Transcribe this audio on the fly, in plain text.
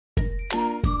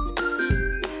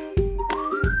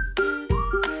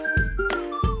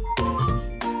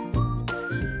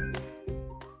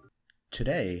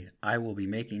Today, I will be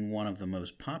making one of the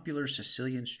most popular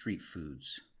Sicilian street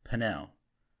foods, panelle.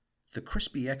 The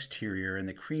crispy exterior and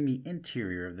the creamy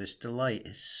interior of this delight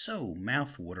is so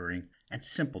mouth-watering and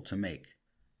simple to make.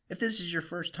 If this is your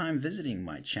first time visiting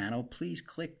my channel, please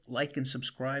click like and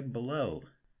subscribe below.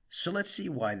 So let's see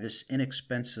why this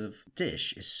inexpensive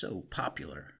dish is so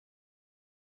popular.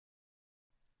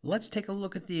 Let's take a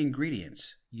look at the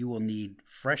ingredients. You will need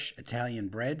fresh Italian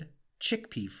bread,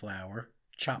 chickpea flour,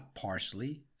 chopped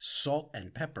parsley, salt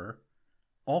and pepper,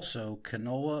 also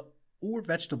canola or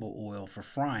vegetable oil for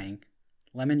frying,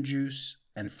 lemon juice,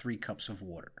 and 3 cups of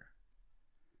water.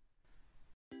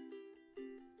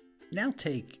 Now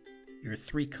take your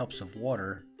 3 cups of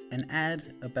water and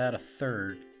add about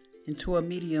 1/3 into a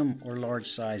medium or large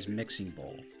size mixing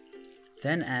bowl.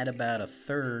 Then add about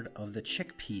 1/3 of the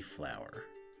chickpea flour,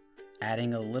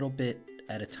 adding a little bit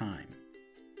at a time.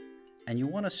 And you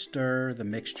want to stir the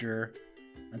mixture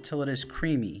until it is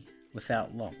creamy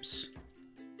without lumps.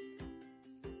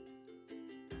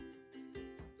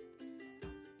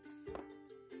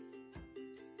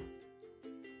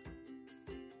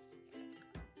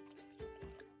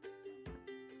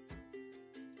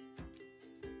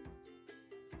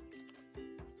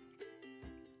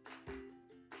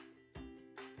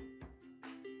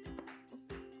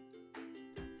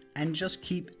 And just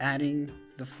keep adding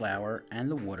the flour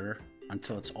and the water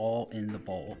until it's all in the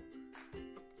bowl.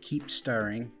 Keep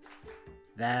stirring.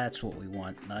 That's what we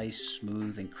want, nice,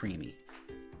 smooth, and creamy.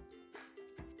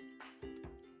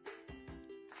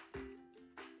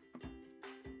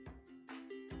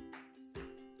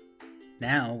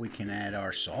 Now we can add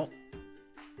our salt.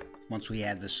 Once we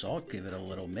add the salt, give it a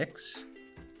little mix.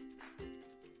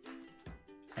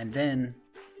 And then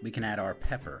we can add our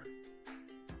pepper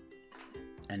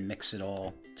and mix it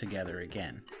all together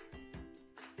again.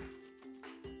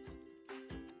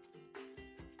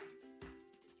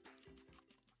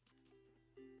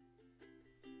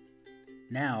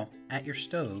 Now, at your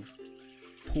stove,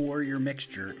 pour your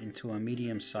mixture into a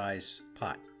medium-sized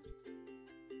pot.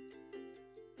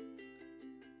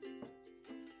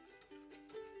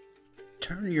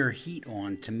 Turn your heat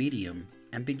on to medium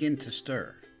and begin to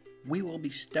stir. We will be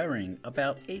stirring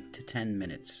about 8 to 10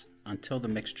 minutes until the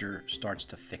mixture starts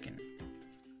to thicken.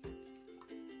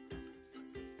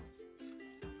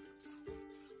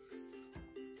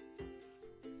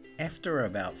 After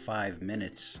about 5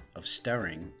 minutes of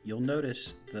stirring, you'll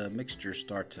notice the mixture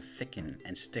start to thicken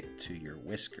and stick to your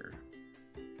whisker.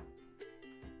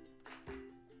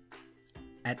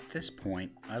 At this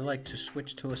point, I like to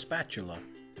switch to a spatula,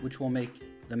 which will make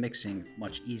the mixing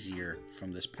much easier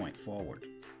from this point forward.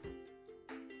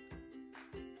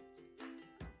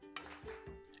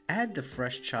 Add the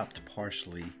fresh chopped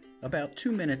parsley about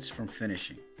 2 minutes from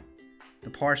finishing. The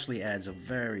parsley adds a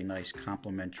very nice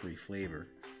complementary flavor.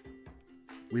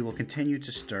 We will continue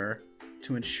to stir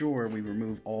to ensure we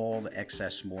remove all the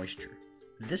excess moisture.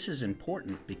 This is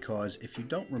important because if you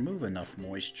don't remove enough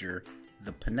moisture,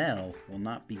 the panelle will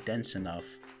not be dense enough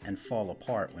and fall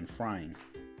apart when frying.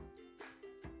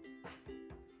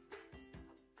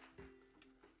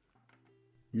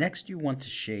 Next, you want to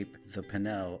shape the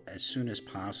panelle as soon as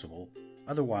possible,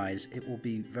 otherwise it will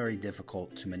be very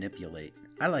difficult to manipulate.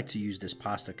 I like to use this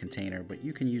pasta container, but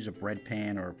you can use a bread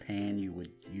pan or a pan you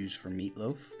would use for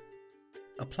meatloaf.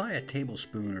 Apply a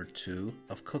tablespoon or 2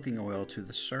 of cooking oil to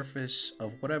the surface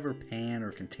of whatever pan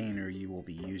or container you will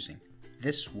be using.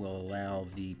 This will allow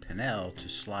the panelle to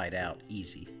slide out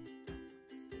easy.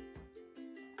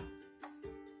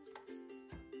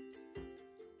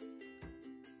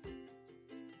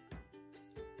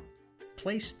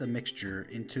 Place the mixture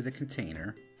into the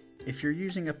container. If you're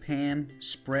using a pan,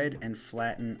 spread and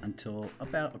flatten until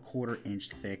about 1/4 inch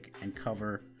thick and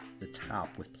cover the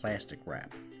top with plastic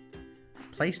wrap.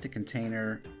 Place the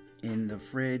container in the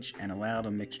fridge and allow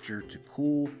the mixture to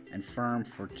cool and firm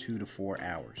for 2 to 4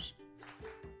 hours.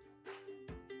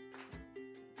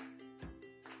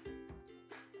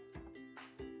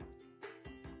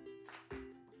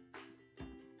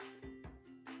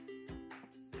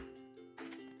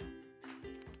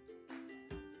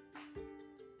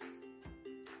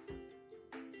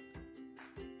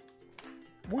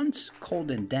 Once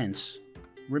cold and dense,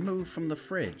 remove from the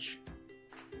fridge,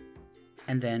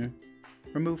 and then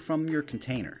remove from your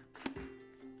container.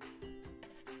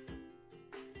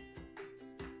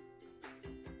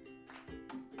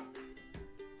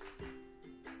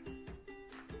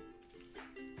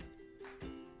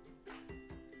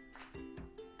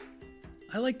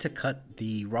 I like to cut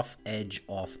the rough edge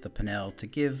off the panelle to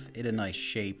give it a nice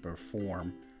shape or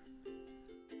form.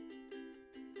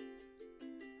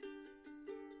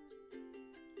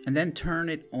 and then turn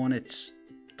it on its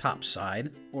top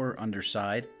side or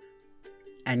underside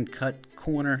and cut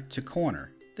corner to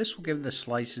corner. This will give the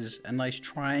slices a nice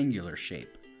triangular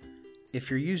shape. If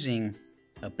you're using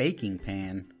a baking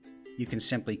pan, you can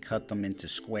simply cut them into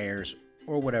squares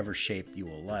or whatever shape you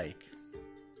will like.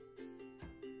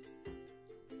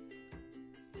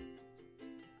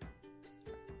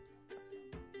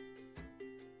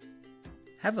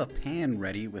 Have a pan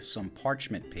ready with some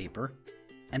parchment paper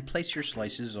and place your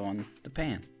slices on the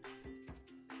pan.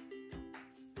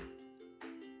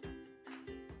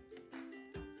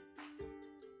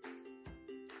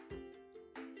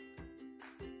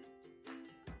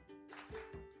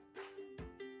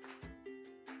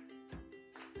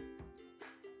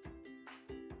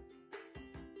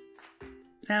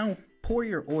 Now pour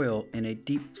your oil in a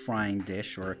deep frying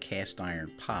dish or a cast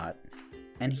iron pot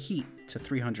and heat to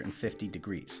 350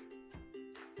 degrees.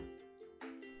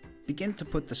 Begin to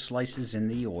put the slices in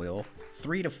the oil,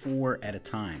 3 to 4 at a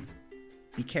time.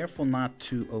 Be careful not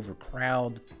to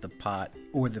overcrowd the pot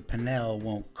or the panelle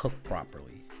won't cook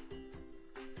properly.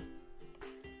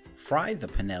 Fry the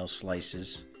panelle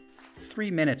slices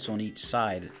 3 minutes on each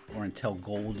side or until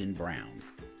golden brown.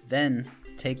 Then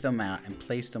take them out and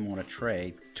place them on a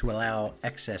tray to allow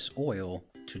excess oil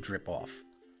to drip off.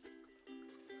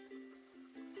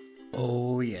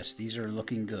 Oh yes, these are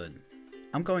looking good.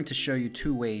 I'm going to show you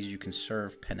 2 ways you can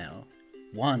serve panelle.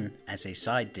 One as a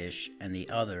side dish and the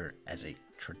other as a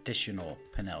traditional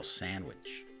panelle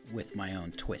sandwich with my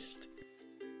own twist.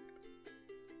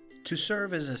 To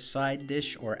serve as a side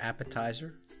dish or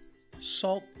appetizer,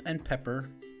 salt and pepper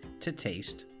to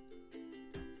taste,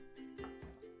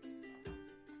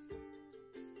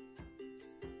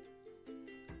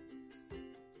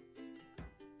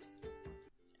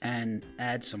 and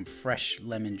add some fresh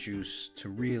lemon juice to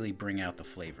really bring out the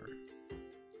flavor.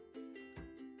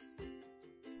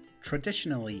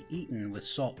 Traditionally eaten with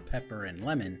salt, pepper, and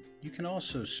lemon, you can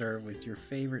also serve with your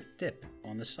favorite dip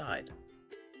on the side.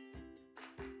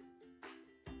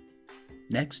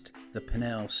 Next, the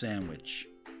panelle sandwich.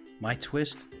 My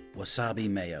twist, wasabi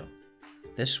mayo.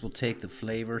 This will take the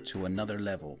flavor to another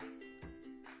level.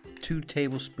 2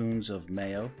 tablespoons of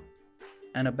mayo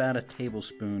and about a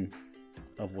tablespoon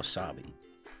of wasabi.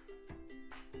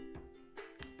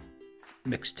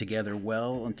 Mix together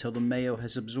well until the mayo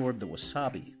has absorbed the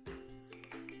wasabi.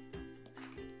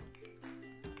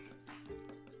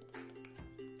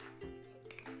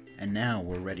 And now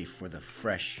we're ready for the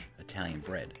fresh Italian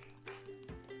bread.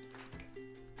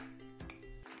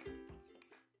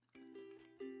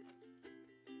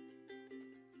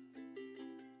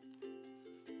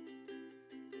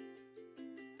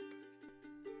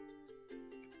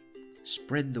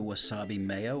 Spread the wasabi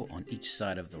mayo on each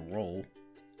side of the roll.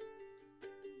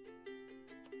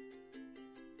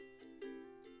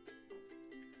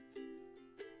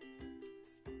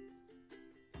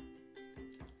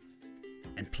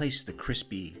 And place the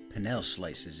crispy panelle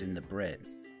slices in the bread.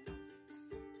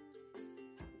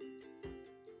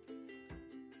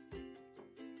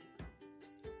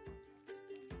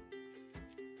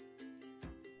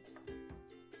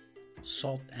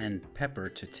 Salt and pepper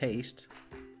to taste.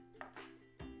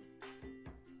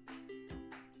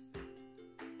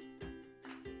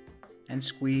 And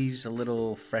squeeze a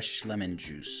little fresh lemon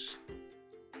juice.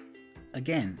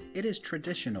 Again, it is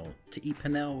traditional to eat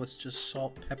panelle with just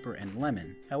salt, pepper, and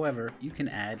lemon. However, you can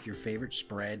add your favorite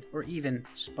spread or even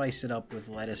spice it up with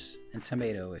lettuce and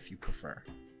tomato if you prefer.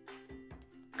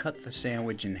 Cut the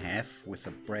sandwich in half with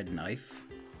a bread knife.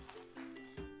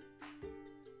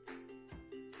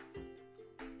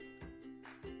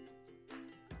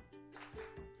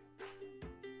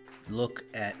 Look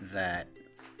at that.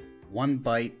 One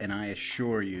bite and I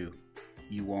assure you,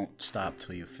 you won't stop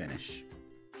till you finish.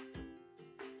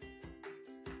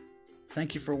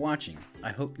 Thank you for watching.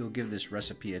 I hope you'll give this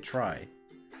recipe a try.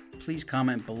 Please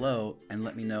comment below and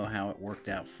let me know how it worked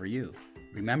out for you.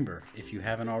 Remember, if you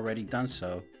haven't already done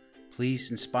so, please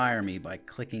inspire me by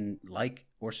clicking like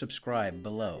or subscribe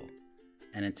below.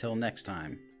 And until next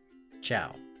time,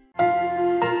 ciao.